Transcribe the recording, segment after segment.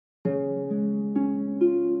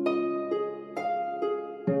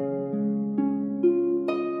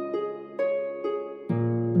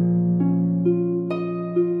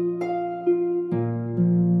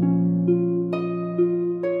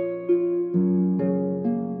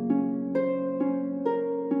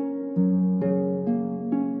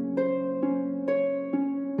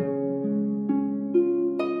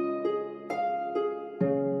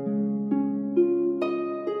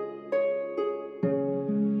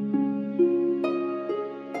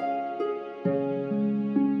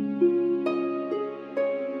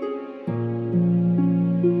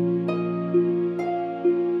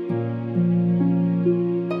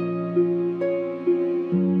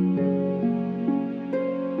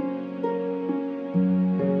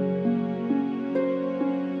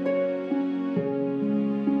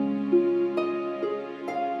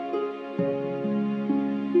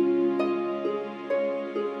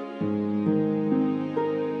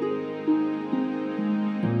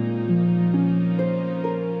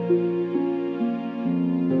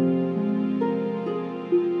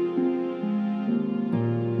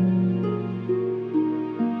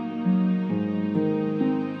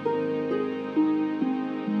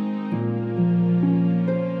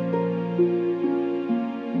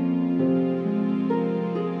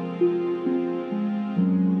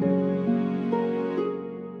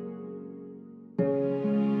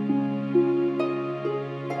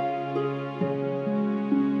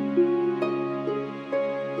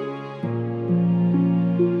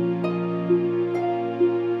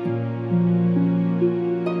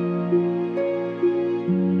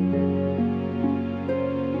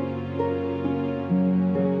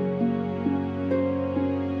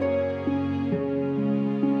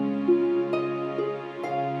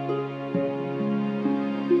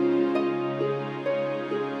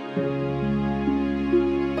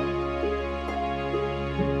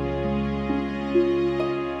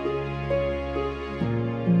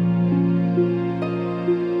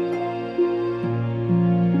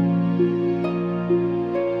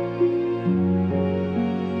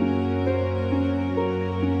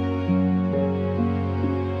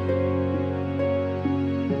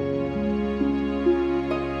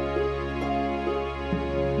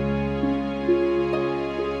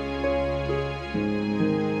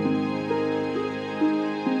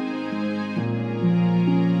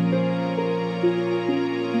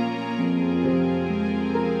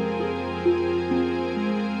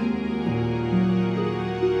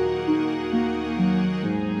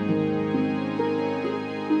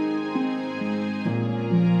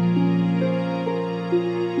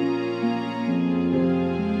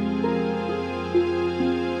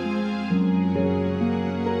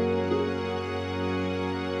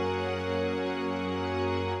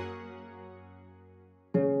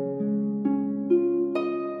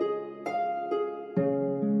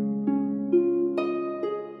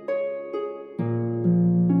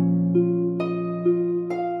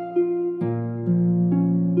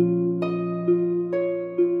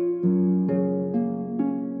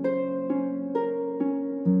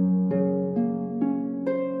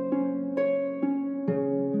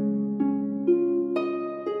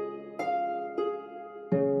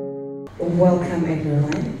Welcome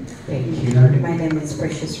everyone. Thank you. My name is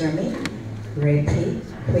Precious Remy, Reiki,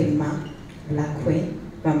 Queen Ma, Black Queen,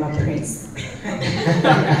 Mama Prince. Mama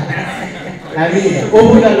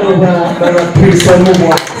Prince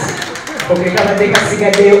okay, come take a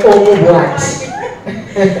cigarette I'm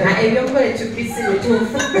going to kiss you too.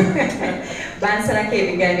 Bansara ke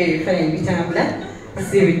bigambe bifana bitambula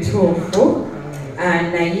sibituufu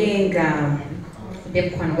naye nga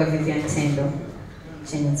Dekwano wa Vivian Tendo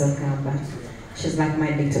Chenizokamba. She's like my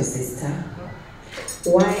little sister.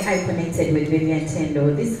 Why I connected with Vivian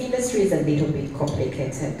Tendo? This industry is a little bit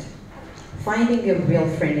complicated. Finding a real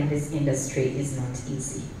friend in this industry is not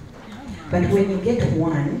easy. But when you get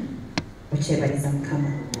one, whichever is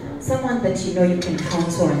uncommon, someone that you know you can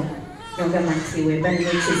count on,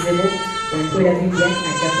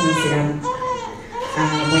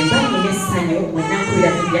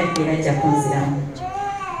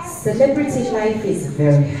 celebrity life is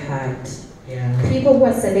very hard. Yeah. People who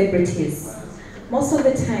are celebrities, most of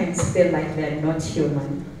the times feel like they're not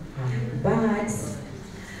human, but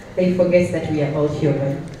they forget that we are all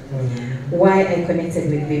human. Why I connected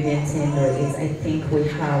with Vivian Tendo is I think we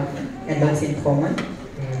have a lot in common.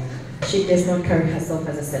 She does not carry herself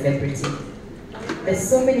as a celebrity. There's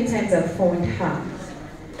so many times I've found her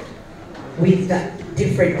with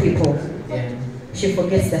different people. Yeah. She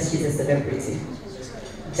forgets that she's a celebrity,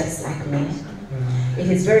 just like me. It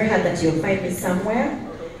is very hard that you'll find me somewhere.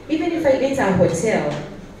 Even if I enter a hotel,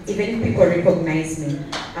 even if people recognize me,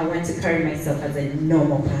 I want to carry myself as a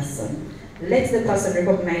normal person. Let the person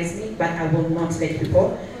recognize me, but I will not let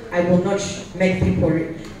people, I will not make people,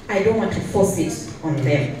 I don't want to force it on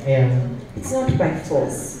them. Yeah. It's not by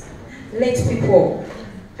force. Let people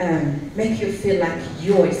make you feel like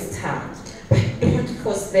you're a star, but don't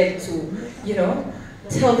force them to, you know,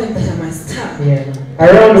 tell them that I'm a star. Yeah. A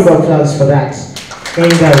round of applause for that.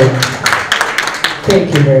 Thank you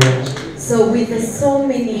very much. So with so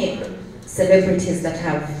many celebrities that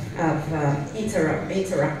have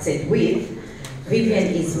interacted with,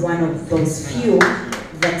 Vivian is one of those few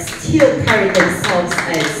that still carry themselves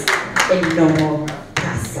as a normal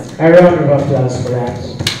person. A round of applause for that.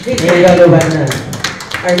 Vivian, I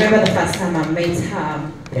remember the first time I met her,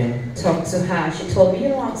 talked to her, she told me, you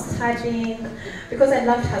know, I'm studying, because I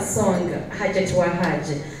loved her song, Haja to Haj.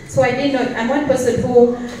 So I did not, I'm one person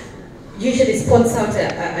who usually spots out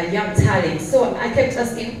a young talent. So I kept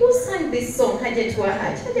asking, who sang this song, Haja to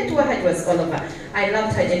Haj? Haja to Haj was all over. I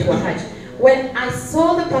loved Haja to Haj. When I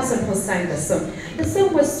saw the person who sang the song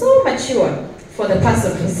was so mature for the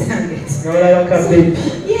person who sang it. So,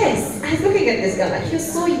 yes, I was looking at this girl like, you're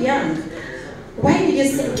so young. Why did you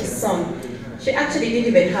sing this song? She actually didn't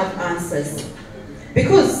even have answers.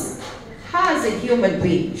 Because her as a human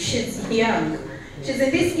being, she's young. She's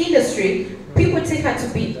in this industry, people take her to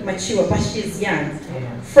be mature, but she's young.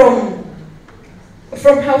 From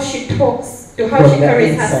how she talks, to how she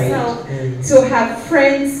carries herself, to her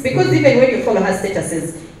friends, because even when you follow her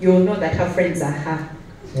statuses, you'll know that her friends are her,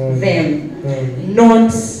 them,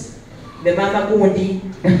 not the mama gundi,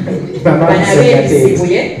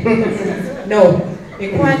 no,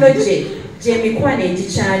 mikwano je mikwano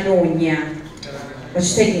ejichano nya,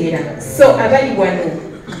 so abali wano,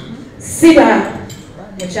 siba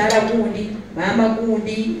muchala gundi, mama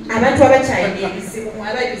gundi, abantu abachayindi ebisimu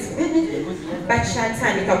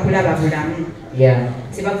bachatandika kulaba bulamu. Yeah.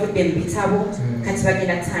 Tibavudde mu bitabo, kati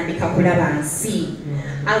bagenda tandika kulaba nsi.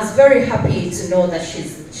 I was very happy to know that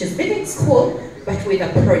she's been in school, but with a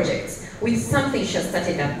project, with something she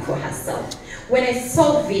started up for herself. When I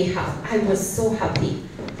saw Viha, I was so happy.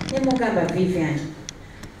 Nemugamba Vivian,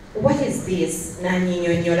 what is this?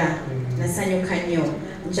 Nanyinyonyola, nasanyuka nnyo,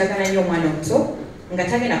 njagala nnyo omwana omuto, nga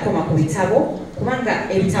tagenda koma ku bitabo, kubanga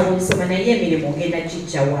ebitabo bisoma naye emirimu ogenda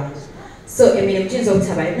gijjawa. So emirimu giyinza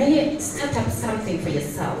obutaba, naye start up something for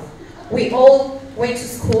yourself. We all went to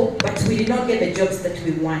school, but we did not get the jobs that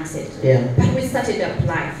we wanted. Yeah. But we started up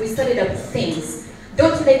life, we started up things.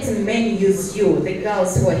 Don't let men use you, the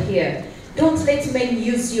girls who are here. Don't let men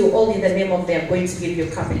use you all in the name of they're going to give you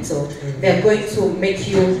capital. They're going to make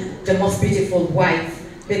you the most beautiful wife.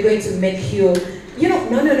 They're going to make you, you know,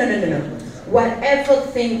 no. Whatever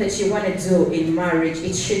thing that you want to do in marriage,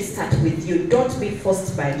 it should start with you. Don't be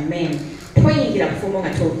forced by men.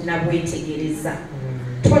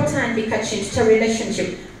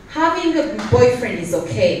 Relationship. Having a boyfriend is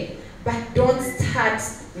okay, but don't start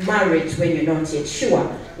marriage when you're not yet sure.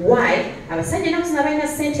 Why? Abasajja nakusanga balina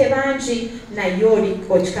ssente bangi naye oli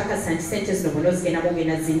okikakasa nti ssente zino bwe nozigenda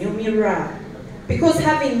mugenda zinyumirwa. because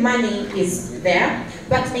having money is there,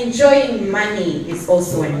 but enjoying money is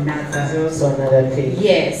also another. It's also another thing.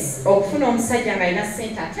 Yes. Okufuna omusajja nga alina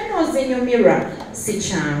ssente ate n'ozinyo mirror si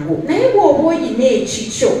kyangu. Naye bw'oba oyina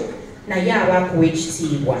ekikyo naye aba akuwa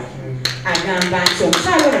ekitiibwa. Agamba nti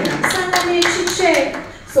omukyalo ono namusanga n'ekikye.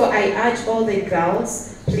 So I urge all the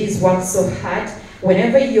girls, please work so hard.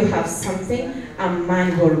 Whenever you have something, a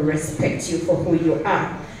man will respect you for who you are,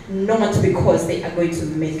 not because they are going to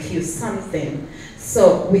make you something.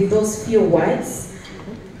 So with those few words,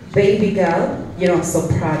 baby girl, you know I'm so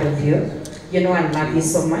proud of you. You know I love you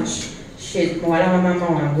so much. Mwala mama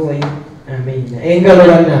wangoyo. Amen. Engalo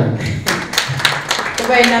bana.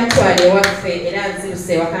 Kubaina mtwale waffe era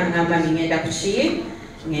nziruse wakangamba ngenda kuki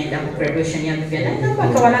ngenda ku graduation ya Vivian. Namba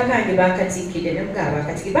kawala kange bakatikide nemugaba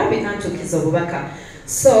bakatiki bambi kantukiza obubaka.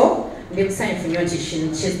 So ndikusanyufu nnyo nti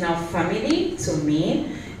she's now family to me.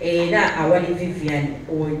 That awali Vivian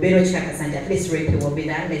or better check and at least Rapey will be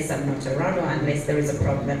there unless I'm not around or unless there is a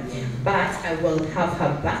problem. But I will have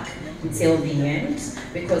her back until the end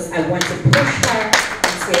because I want to push her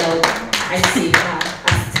until I see her a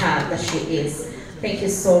star that she is. Thank you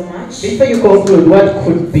so much. Before you conclude, what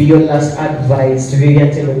could be your last advice to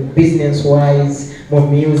Vivian Tendo, business-wise, more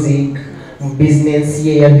music, business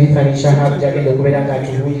here, financial hub,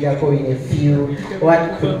 in a few?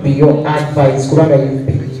 What could be your advice? You've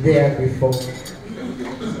been there before.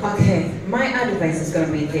 Okay, my advice is going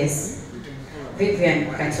to be this.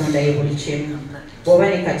 Vivian Katonda Ebulichim,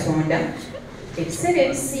 Bobani Katonda, ebiseera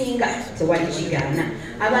ebisinga tewali kigaana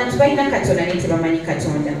abantu balina Katonda naye tebamanyi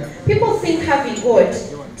Katonda. People think having God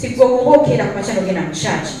tigwe oba okeera ku makya n'ogenda mu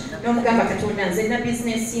church n'omugamba Katonda nze na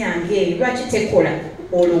business yange lwaki tekola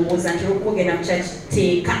olowooza nti olw'okugenda mu church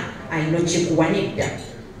teeka ayina kikuwa nedda.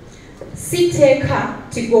 Si teeka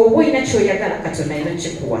tigwe oba olina ky'oyagala Katonda ayina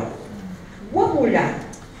kikuwa wabula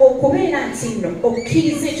okubeera nti nno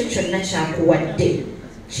okkiriza ekyo kyonna kyakuwadde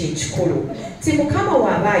kyekikulu ti Mukama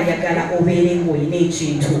waaba ayagala obeere ng'olina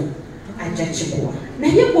ekintu ajja kikuwa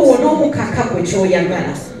naye bw'owona omukaka gwe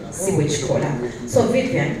ky'oyagala si bwe kikola. So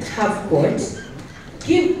Vivian, have God,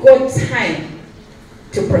 give God time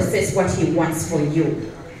to process what he wants for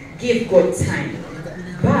you. Give God time,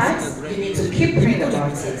 but you need to keep praying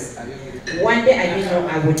about it. One day I didn't know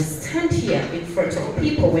I would stand here in front of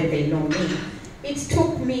people when they know me. It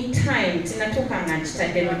took me time.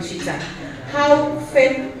 How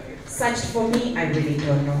fame searched for me, I really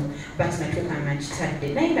don't know. But it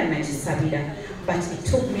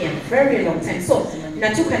took me a very long time.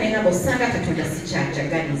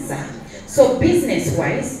 So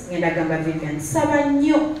business-wise, Vivian,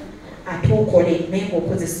 Sabanyo atokole nengo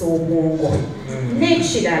kozesa obwongo.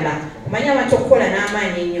 N'ekirala, omanya batokola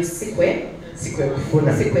n'amaanyi ennyo sikwe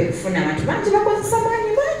kufuna abantu bangi bakozesa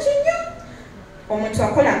amaanyi bangi nnyo. Omuntu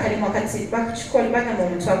akola akalimu akati bakikola bagamba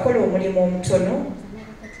omuntu akola omulimu omutono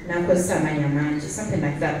n'akozesa amaanyi amangi, something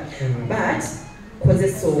like that. But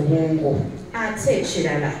kozesa obwongo. Ate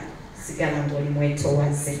ekirala sigala ng'oli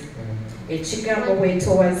mwetowaze. Ekigambo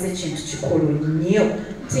bwetowaze kintu kikulu nnyo.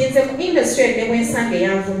 Tinze mu industry ne bwensanga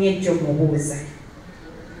eyanvumye ejjo mubuuza.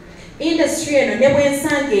 Industry eno ne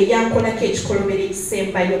bwensanga eyankolako ekikolobera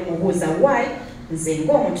ekisembayo mubuuza. Why? Nze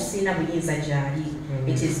ng'omuntu sirina buyinza gy'ali.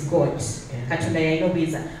 It is God. Katonda yalina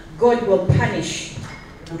obuyinza. God will punish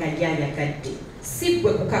nga yayagadde. Si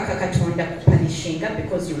gwe kukaka Katonda kupunishinga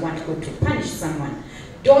because you want God to punish someone.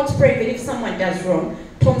 Don't pray that if someone does wrong,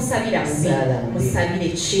 tomusabira bubi. Musabire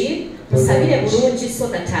ki? Musabire bulungi so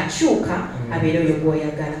that akyuka abeere oyo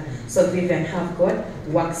gw'oyagala. So Vivian, have God,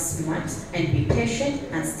 work smart and be patient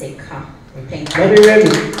and stay calm. Thank you. Maybe ready.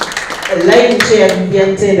 Line chair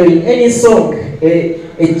Vivian Tendo in any song.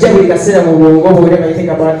 Ejjabu likasera mu bwongo whenever you think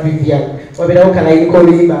about Vivian. Wabera kanayi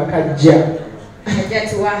kolimba akajja. Ajja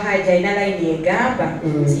tuwa haja ina line egamba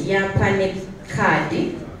nti yampa ne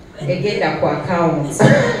kadi egenda ku account.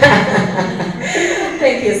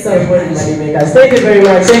 Thank you so much. Thank you very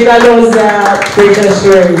much.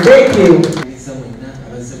 Thank you.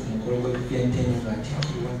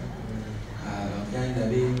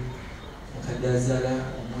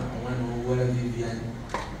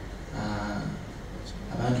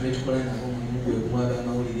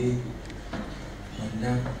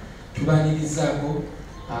 Tubanirizaako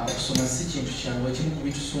okusoma si kintu kyangu ekimu ku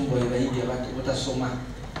bitusumba abayimbi abatasoma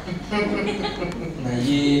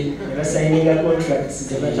naye basayininga contracts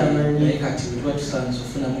tebatamanyi kati bwe tusanze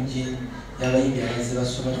ofunamu gye y'abayimbi abaze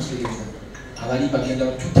basoma tutegeeza abali bagenda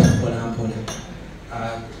tutambula mpola.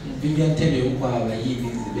 Vivian Tendo y'omu abayimbi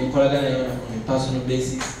benkolagana nayo on a personal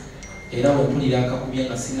basis era wempulira akakubye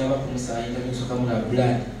nga sinaba kumusaba interview nsooka mula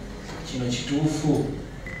blood kino kituufu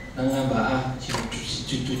nangamba kino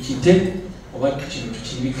tukite oba kino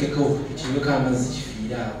tukibikeko tukibeko amazzi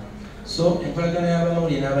kifiire awo so enkolagana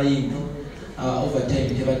y'abamawulire n'abayimbi overtime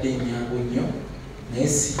tebadde nyangu nnyo naye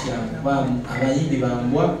si kyakuba abayimbi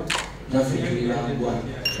bambwa naffe tuli bambwa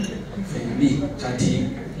fembi kati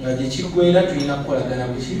nga gyekiggwera tulina kukolagana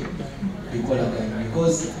buki bikolagana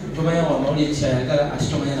because tomanya wamawulire kyayagala ate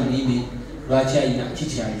tomanya namuyimbi lwaki ayina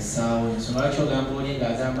kikyayisaawo ensonga lwaki ogamba oli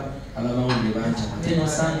ng'agamba abamawulire bancama ate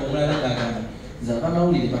nosanga omulala ng'agamba nze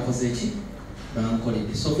abamawulire bakoze ki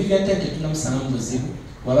bankoledde so Vivian Tendo tunamusanga mu buzibu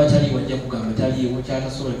waba tali wajja kugamba taliiwo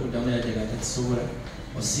kyatasobola kuddamu yaddaga takisobola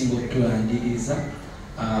osinga okutulandiriza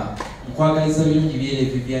nkwagaliza birungi byere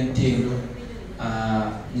Vivian Tendo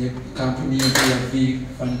ne kampuni ya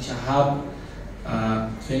Furniture Hub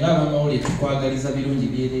fenga abamawulire tukwagaliza birungi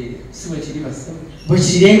byerere si bwe kiri basa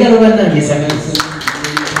bwekirenga lubannangiza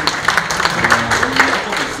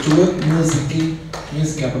to work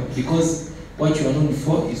music because what you are known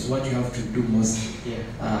for is what you have to do most.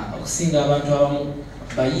 Okusinga abantu abamu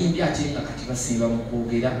bayimbi ate nga kati basinga mu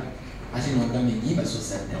kwogera ate n'ogamba ennyimba so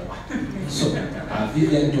zaddawa so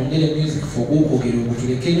Vivian tongere music for okwogera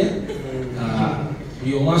okutulekere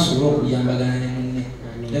buli omu asobole okuyambagana ne munne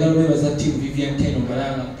njagala olwebaza tiimu Vivian Tendo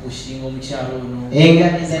balanga pushinga omukyalo ono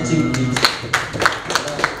enganiza tiimu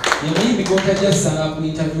emuyimbi gwotajja ssanga ku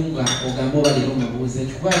interview nga ogamba oba leero mubuuze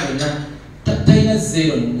kikuba byonna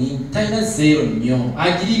talina zero nnyo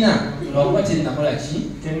agirina lwakuba terinakola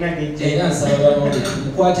ki era nsaba bamawulire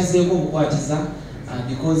mukwatizeeko obukwatiza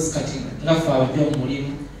because kati naffe abapya mu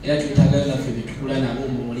mulimu era twetagala naffe betukula nabo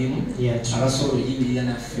mu mulimu abasobola oyimirira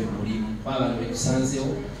naffe mu mulimu kuba abantu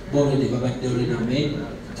betusanzeewo boolede babadde olede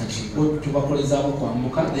kati tubakolezaako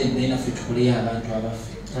kwambuka then naffe tukoleyo abantu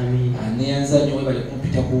abaffe neyanza nnyo webale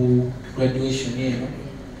kumpita ku graduation eno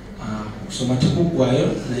okusoma tekuggwayo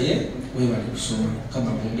naye webale kusoma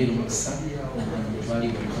kama bwongere omukisa nabantu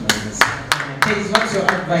Kaiyz, what's your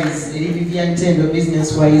advice Vivian Tendo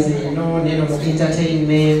business wise neno mu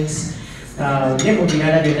entertainment ne mu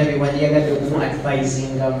birala byonna bye wandiyagadde okumu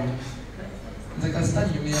advisingamu nze kasitani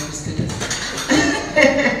nyumira ku status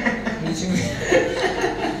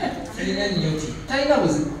talina nnyo ti talina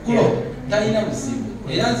buzibu kulo talina buzibu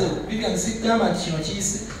era nze Vivian sigamba nti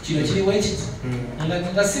kino kiriwo ekiti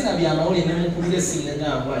nga sina byamawulire nemukubira esimu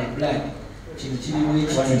nenagwa blood kino kiriwo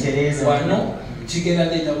ekiti wano kigenda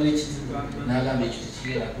leeta bwe ekiti n'agamba ekyo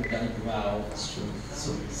tekigenda kuddamu kubaawo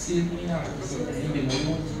sirina muyimbi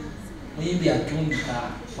mulungi muyimbi atundika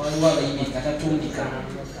waliwo abayimbi katatundika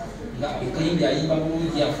nga okayimbi ayimba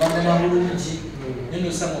bulungi afaanana bulungi naye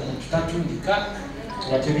nosanga omuntu tatundika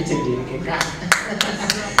nga tebitegerekeka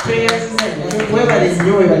webale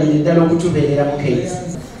nnyo webalire ddala okutubeerera mu Kaiyz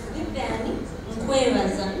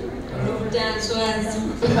nkwebaza olw'obutanswazi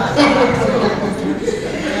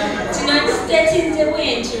kino kitekinze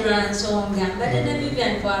bwenti lwa nsonga mbadde na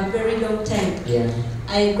Vivian for a very long time.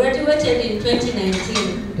 I graduated in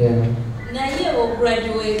 2019 naye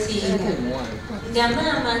ograduatinga nga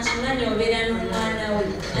maama kimanyi obeera n'omwana we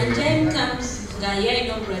and time comes nga ye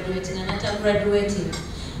alina ograduating anata graduating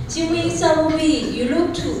kimuyisa bubi you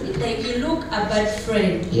look a bad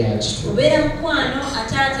friend obeera mukwano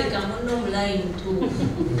ate ateeka munno omulayini ntuufu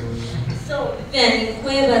so Vivian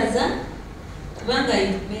nkwebaza kubanga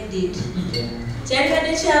you made it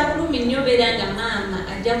kyalibadde kya bulumi nnyo obeera nga maama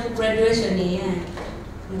ajja ku graduation eyange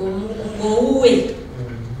ng'owuwe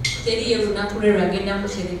teriyo lunaku lwe lwagenda mu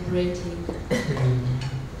celebrating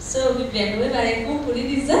so Vivian webale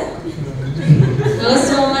kumpuliriza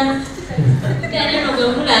n'osoma Vivian eno gwe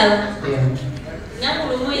mulaba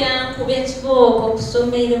namulumu yankuba ekibooko ku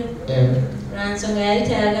ssomero lwa nsonga yali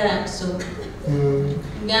tayagala kusoma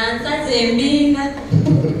nga nsaze embinga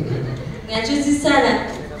nga tuzisala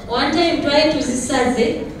one time twali tuzisaze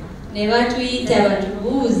ne batuyita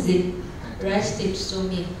batubuuze lwaki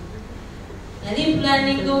tetusomye nali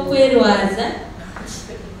mpulaninga okwerwaza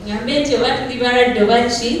ngambe nti oba tuli balwadde oba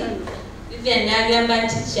ki Vivian n'agamba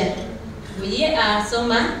tica buye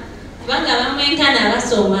asoma kubanga bamwenkana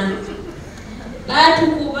basoma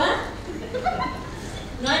batukuba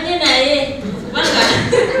nonye naye kubanga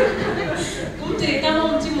kumuteekamu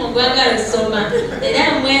omutima ogwagala osoma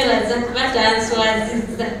era mwebaza kuba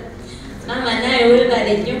tanswazizza maama naye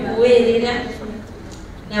webale nnyo kuweerera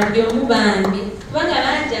na buli omu bambi kubanga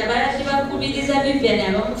bangi abalabye bakubiriza Vivian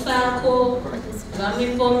abamufaako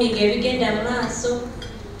bamwinfominga ebigenda mu maaso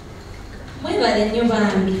mwebale nnyo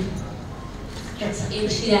bambi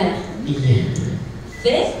ekirala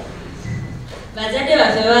ffe bazadde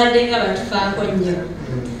baffe babadde nga batufaako nnyo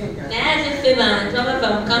naye ate ffe bantu abava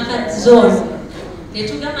mu comfort zone ne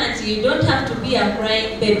tugamba nti you don't have to be a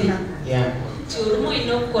crying baby nti olumu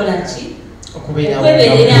olina okukola ki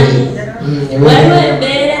okwebereramu waliwo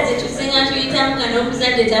embeera zetusinga tuyitamu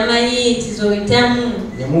kan'omuzadde tamanyi nti zoyitamu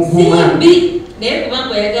simbi naye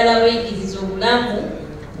kubanga oyagala weyigiriza obulamu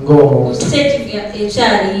ku stage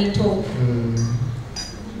ekyali yito.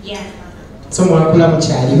 So mwakula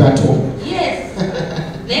mukyali bato. Yes.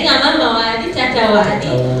 Naye nga mama waali tata waali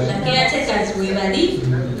caretaker's we bali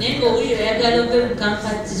naye ng'owulira oyagala ove mu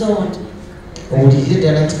comfort zone. Owulirire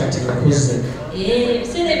ddala nti kati nakuze.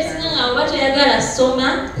 Ebiseera ebisinga nga oba toyagala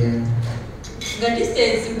soma nga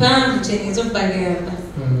distance mpanvu kyenyiza okubagamba.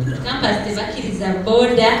 Campus tebakkiriza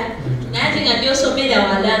boda naye ate nga byosomera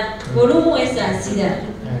wala olumu weesaasira.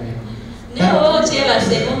 Naye oba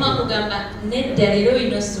okyebase moma kugamba nedda leero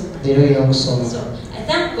olina osoma. Leero olina okusoma. So I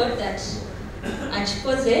thank God that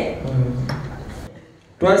akikoze.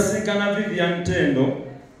 Twasinkana Vivian Tendo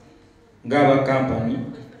ng'aba kampani.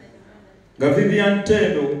 Nga Vivian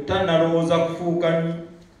Tendo tannalowooza kufuuka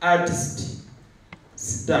artist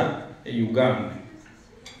star e Uganda.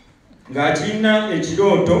 Ng'akirina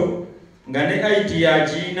ekirooto nga ne IT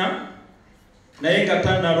yakirina naye nga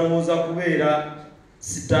tannalowooza kubeera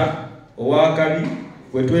star owakabi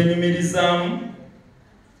we twenyumirizaamu.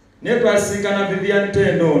 Naye twasinkana Vivian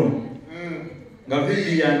Tendo ono nga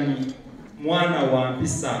Vivian mwana wa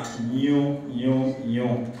mpisa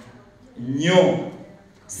nnyo.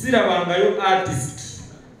 Sirabangayo artist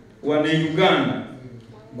wano e Uganda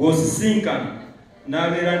gw'osisinkana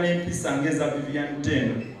n'abeera n'empisa ng'eza Vivian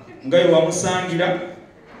Tendo nga ye wamusangira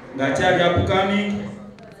ng'akyali upcoming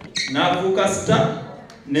n'afuuka star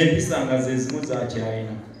n'empisa nga ze zimu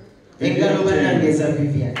zakyalina. Engalo bannange za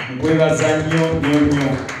Vivian. Nkwebaza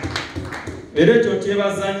nnyo. Era ekyo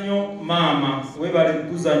kyebaza nnyo maama weebale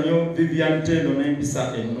kukuza nnyo Vivian Tendo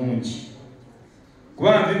n'empisa ennungi.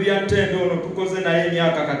 Kuba Vivian Tendo ono tukoze naye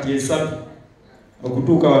emyaka kati 3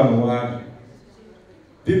 okutuuka wano waali.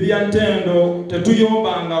 Vivian Tendo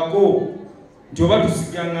tetuyombangako nti oba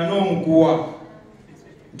tusiganga n'omukuwa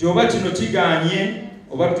nti oba kino kiganye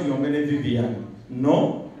oba tuyombe ne Vivian.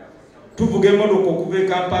 No, tuvuga emmotoka okuva e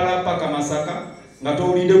Kampala paka Masaka nga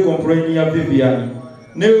towulidde complain ya Vivian.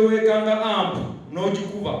 Newe wekanga amp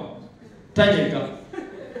n'ogikuba tanyega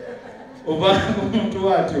oba omuntu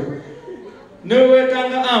watyo. Newe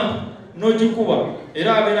wekanga amp n'ogikuba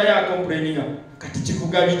era abeera yakomplaininga kati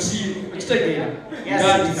kivuga biki okitegeera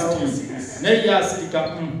naye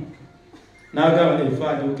yasirika n'agamba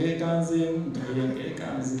efaadi ogeekanzeemu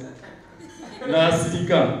ngeekanze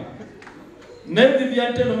n'asirika. Ne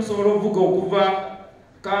Vivian Tendo musobola ovuga okuva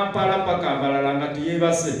Kampala paka abalala nga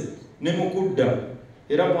teyeebase ne mukudda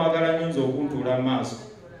era mwagala nnyo nze okuntuula maaso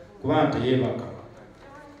kuba teyeebaka.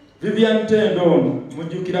 Vivian Tendo ono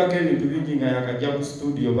mujjukirako ebintu bingi nga yakajja ku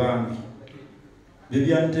studio bambi.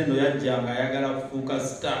 Vivian Tendo yajja nga ayagala kufuuka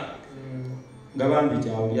star nga bambi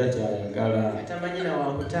kyawulya kyayagala atamanyina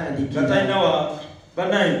wakutandikira gatalina wa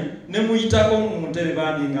banayi ne muyitako mu ntebe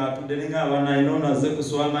bambi ng'atudde ne ng'abanayi n'ono azze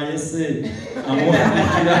kuswama Yese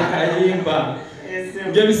amuwandiikira akayimba.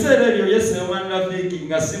 Ng'ebiseera ebyo Yese Omani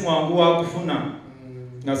nga si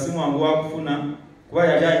mwangu wa kufuna kuba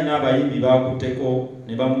yali alina abayimbi bakutteko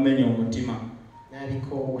ne bamumenya omutima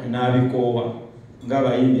n'abikoowa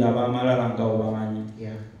ng'abayimbi ab'amalala nga obamanyi.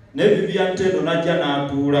 Ne Vivian Tendo n'ajja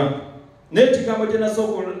n'atuula n'ekigambo kye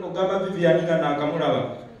nasooka ogamba Vivian nga naakamulaba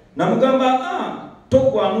namugamba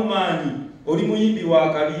toggwamu maanyi oli muyimbi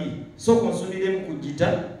wa kabi sooka onsuniremu ku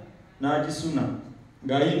gita n'agisuna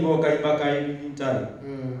ng'ayimba okayimba kayimintale.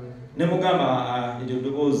 Ne mugamba eryo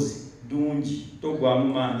ddoboozi ddungi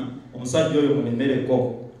toggwamu maanyi omusajja oyo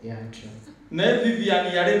mulemereko. Naye Vivian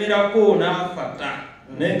yalemerako n'afata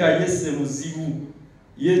naye nga Yese muzibu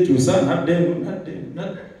yekyusa naddemu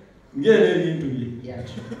ng'era ebintu bye.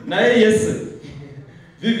 Naye Yese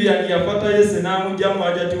Vivian yafata Yese n'amugyamu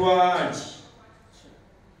ajati waaki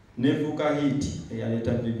nefuuka hit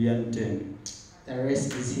eyaleeta Vivian Tendo. The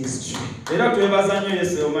rest is history. Era twebaza nnyo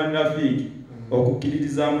Yese Omani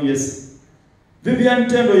okukkiririzaamu Yese. Vivian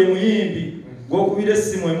Tendo ye muyimbi gw'okubira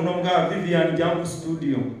essimu emu n'omugamba Vivian jangu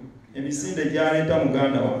studio emisinde gyaleeta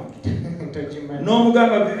muganda wange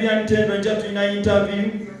n'omugamba Vivian Tendo nja tulina interview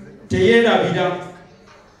teyeerabira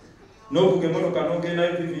n'ovuga emmotoka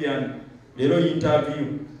n'ogendayo Vivian leero interview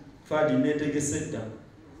faadi neetegese dda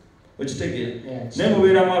okitegeera. Naye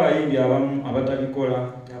mubeeramu abayimbi abamu abatabikola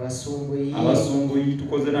abasumbuyi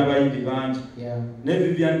tukoze n'abayimbi bangi. Ne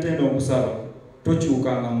Vivian Tendo okusaba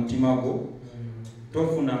tokyukanga mutima gwo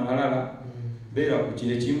tofuna malala beera ku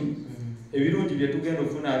kyekimu ebirungi bye tugenda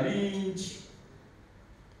ofuna bingi.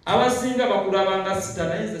 Abasinga bakulabanga sita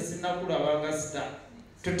naye nze sinnakulabanga sita.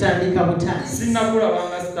 Tutandika butandisi.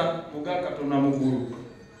 Sinnakulabanga sita muga Katonda mugulu.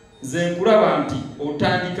 Nze nkulaba nti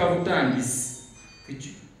otandika butandisi.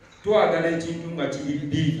 twagala ekintu nga kiri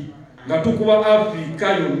bbiri nga tukuba Afrika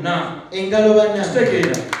yonna engalo bana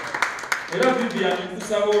kitegeera era Vivian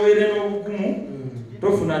nkusaba obeere n'obugumu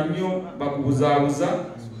tofuna nnyo bakubuzaabuza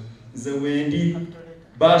nze wendi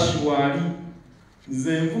baashi waali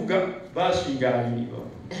nze nvuga baashi ngaaliriwa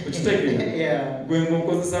okitegeera gwe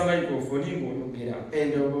ng'okozesa microphone ng'olugera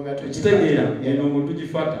okitegeera eno ngo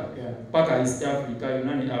tugifata paka East Africa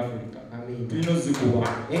yonna ne Africa tulina ozikuba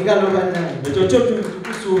engalo bana ekyo kyo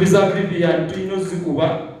tukusuubiza Vivian tulina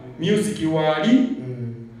ozikuba music waali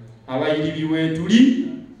abayiribi weetuli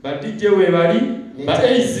badijje weebali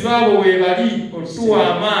bateisi baabo weebali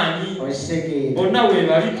otuwa amaanyi bonna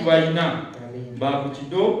weebali tubalina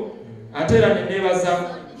bakukido ate era neneebaza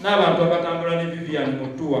n'abantu abatambula ne Vivian mu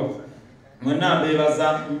ttuwa mwenna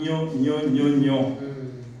mbeebaza nnyo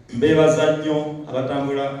mbeebaza nnyo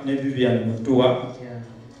abatambula ne Vivian mu ttuwa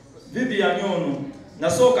Vivian ono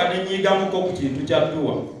nasooka nenyigamuko ku kintu kya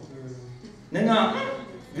ttuwa nenga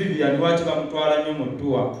Vivian lwaki bamutwala nnyo mu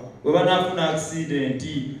ttuwa bwe banaafuna accident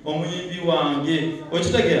omuyimbi wange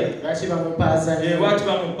okitegeera lwaki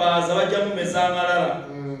bamupaaza bajja mumeza amalala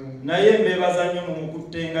naye mbeebaza nnyo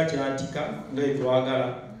mumukuttenga kyatika nga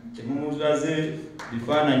etwagala temumulaze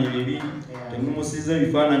bifaananyi bibi temumusize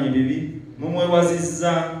bifaananyi bibi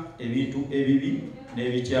mumwewazizza ebintu ebibi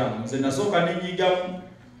n'ebikyamu nze nasooka nenyigamu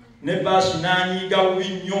ne baashi n'anyiiga bubi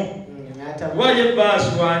nnyo waye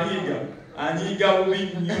baashi wanyiiga anyiiga bubi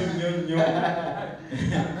nnyo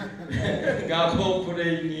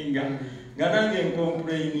ng'akompuleyininga nga nange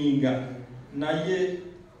nkompuleyininga naye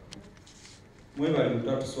mwebali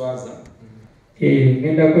mutatuswaza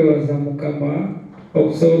ngenda kwebaza Mukama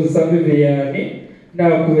okusobozesa Vivian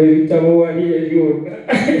n'akuba ebitabo wali ebyonna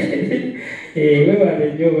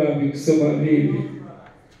webale nnyo bambi kusoma bibi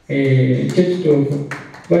kyo kituufu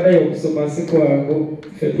banaye okusoma si kwangu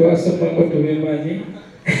ffe twasomako tubimanyi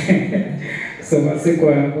kusoma si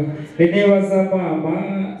kwangu neneebaza maama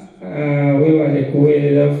webale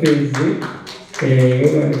kuweerera Fezi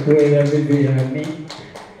webale kuweerera Vivian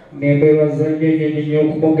nembebaza nnyo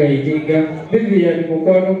okumugayitinga Vivian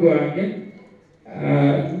mukwano gwange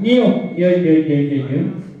nnyo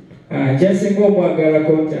kyasinga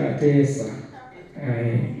omwagalako nti ateesa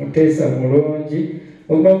muteesa mulungi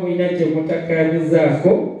oba mulina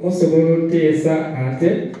kyemutakanizaako musobola oteesa ate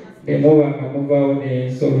nemuba nga muvaawo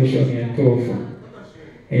ne solution entuufu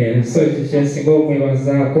so ekyo kyensinga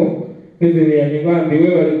omwebazaako Vivian bambi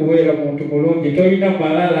webale kubeera muntu mulungi tolina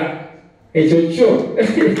malala ekyo kyo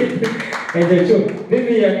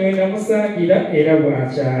Vivian wenamusangira era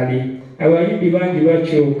bwakyali abayimbi bangi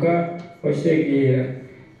bakyuka okitegeera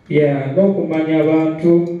n'okumanya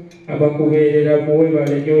abantu abakubeerera mu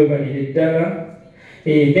webale nnyo webalire ddala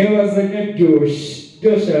nebaza nnyo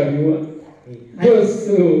Josh aliwa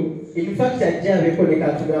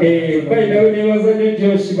bayinawe nebaza nnyo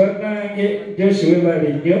Josh bannange Josh webale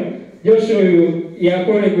nnyo Josh oyo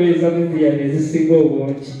yakolebweza Vivian ezisinga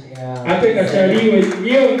obungi ate kakyaliwe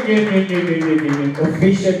nnyo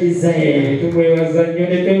official design tumwebaza nnyo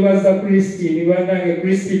netwebaza Christine bannange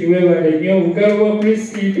Christine webale nnyo obugalo bwa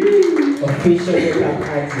Christine official makeup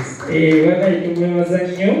artist bannange tumwebaza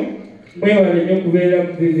nnyo mwebale nnyo kubeera mu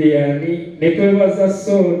Vivian netwebaza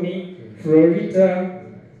Soni Florita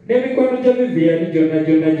n'emikono gya Vivian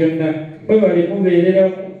gyonna mwebale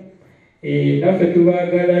mubeereramu naffe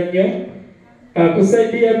tubaagala nnyo ku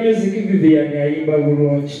saidi ya music Vivian ayimba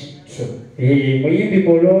bulungi muyimbi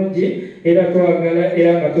mulungi era twagala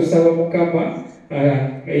era nga tusaba Mukama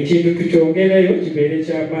ekintu tukyongereyo kibeere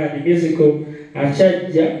kyamaanyi musical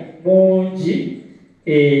akyajja mungi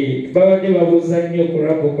babadde babuuza nnyo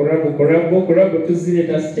kulabo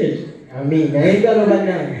tuzireta stage engalo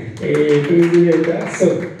bannange tuzireta so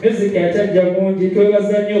music akyajja mungi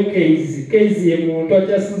twebaza nnyo Kaiyz ye muntu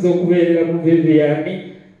akyasinza okubeerera mu Vivian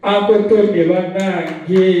akotonde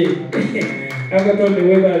bannange akotonde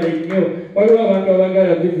webale nnyo waliwo abantu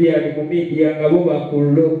abagala Vivian mu media nga bo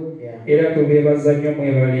bakulo era tubeebaza nnyo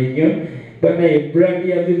mwebale nnyo banaye brand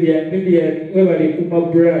ya Vivian webale kuma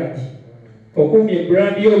brand okumye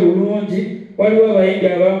brand yo bulungi waliwo abayimbi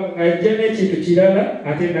abamu ajja n'ekintu kirala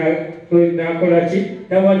ate nakola ki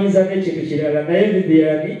namaliriza n'ekintu kirala naye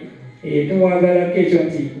Vivian tumwagalako ekyo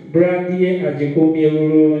nti brand ye agikumye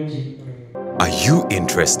bulungi. Are you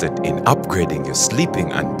interested in upgrading your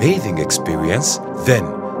sleeping and bathing experience? Then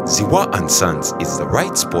Ziwa & Sons is the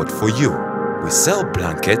right spot for you. We sell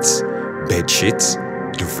blankets, bed sheets,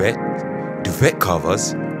 duvet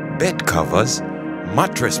covers, bed covers,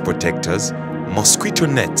 mattress protectors, mosquito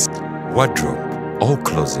nets, wardrobe or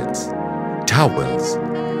closets, towels,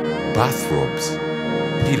 bathrobes,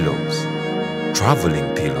 pillows,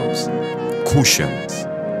 traveling pillows, cushions,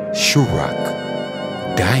 shoe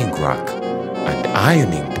rack, dyeing rack, and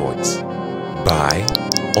ironing boards. Buy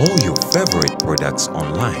all your favorite products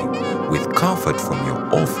online with comfort from your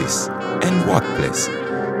office and workplace,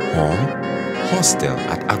 home, hostel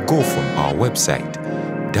at a go from our website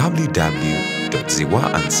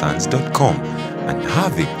www.ziwaansons.com and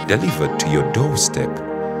have it delivered to your doorstep.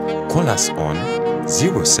 Call us on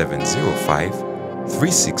 0705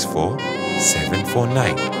 364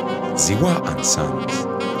 749. Ziwa and Sons,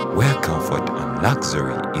 where comfort and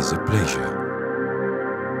luxury is a pleasure.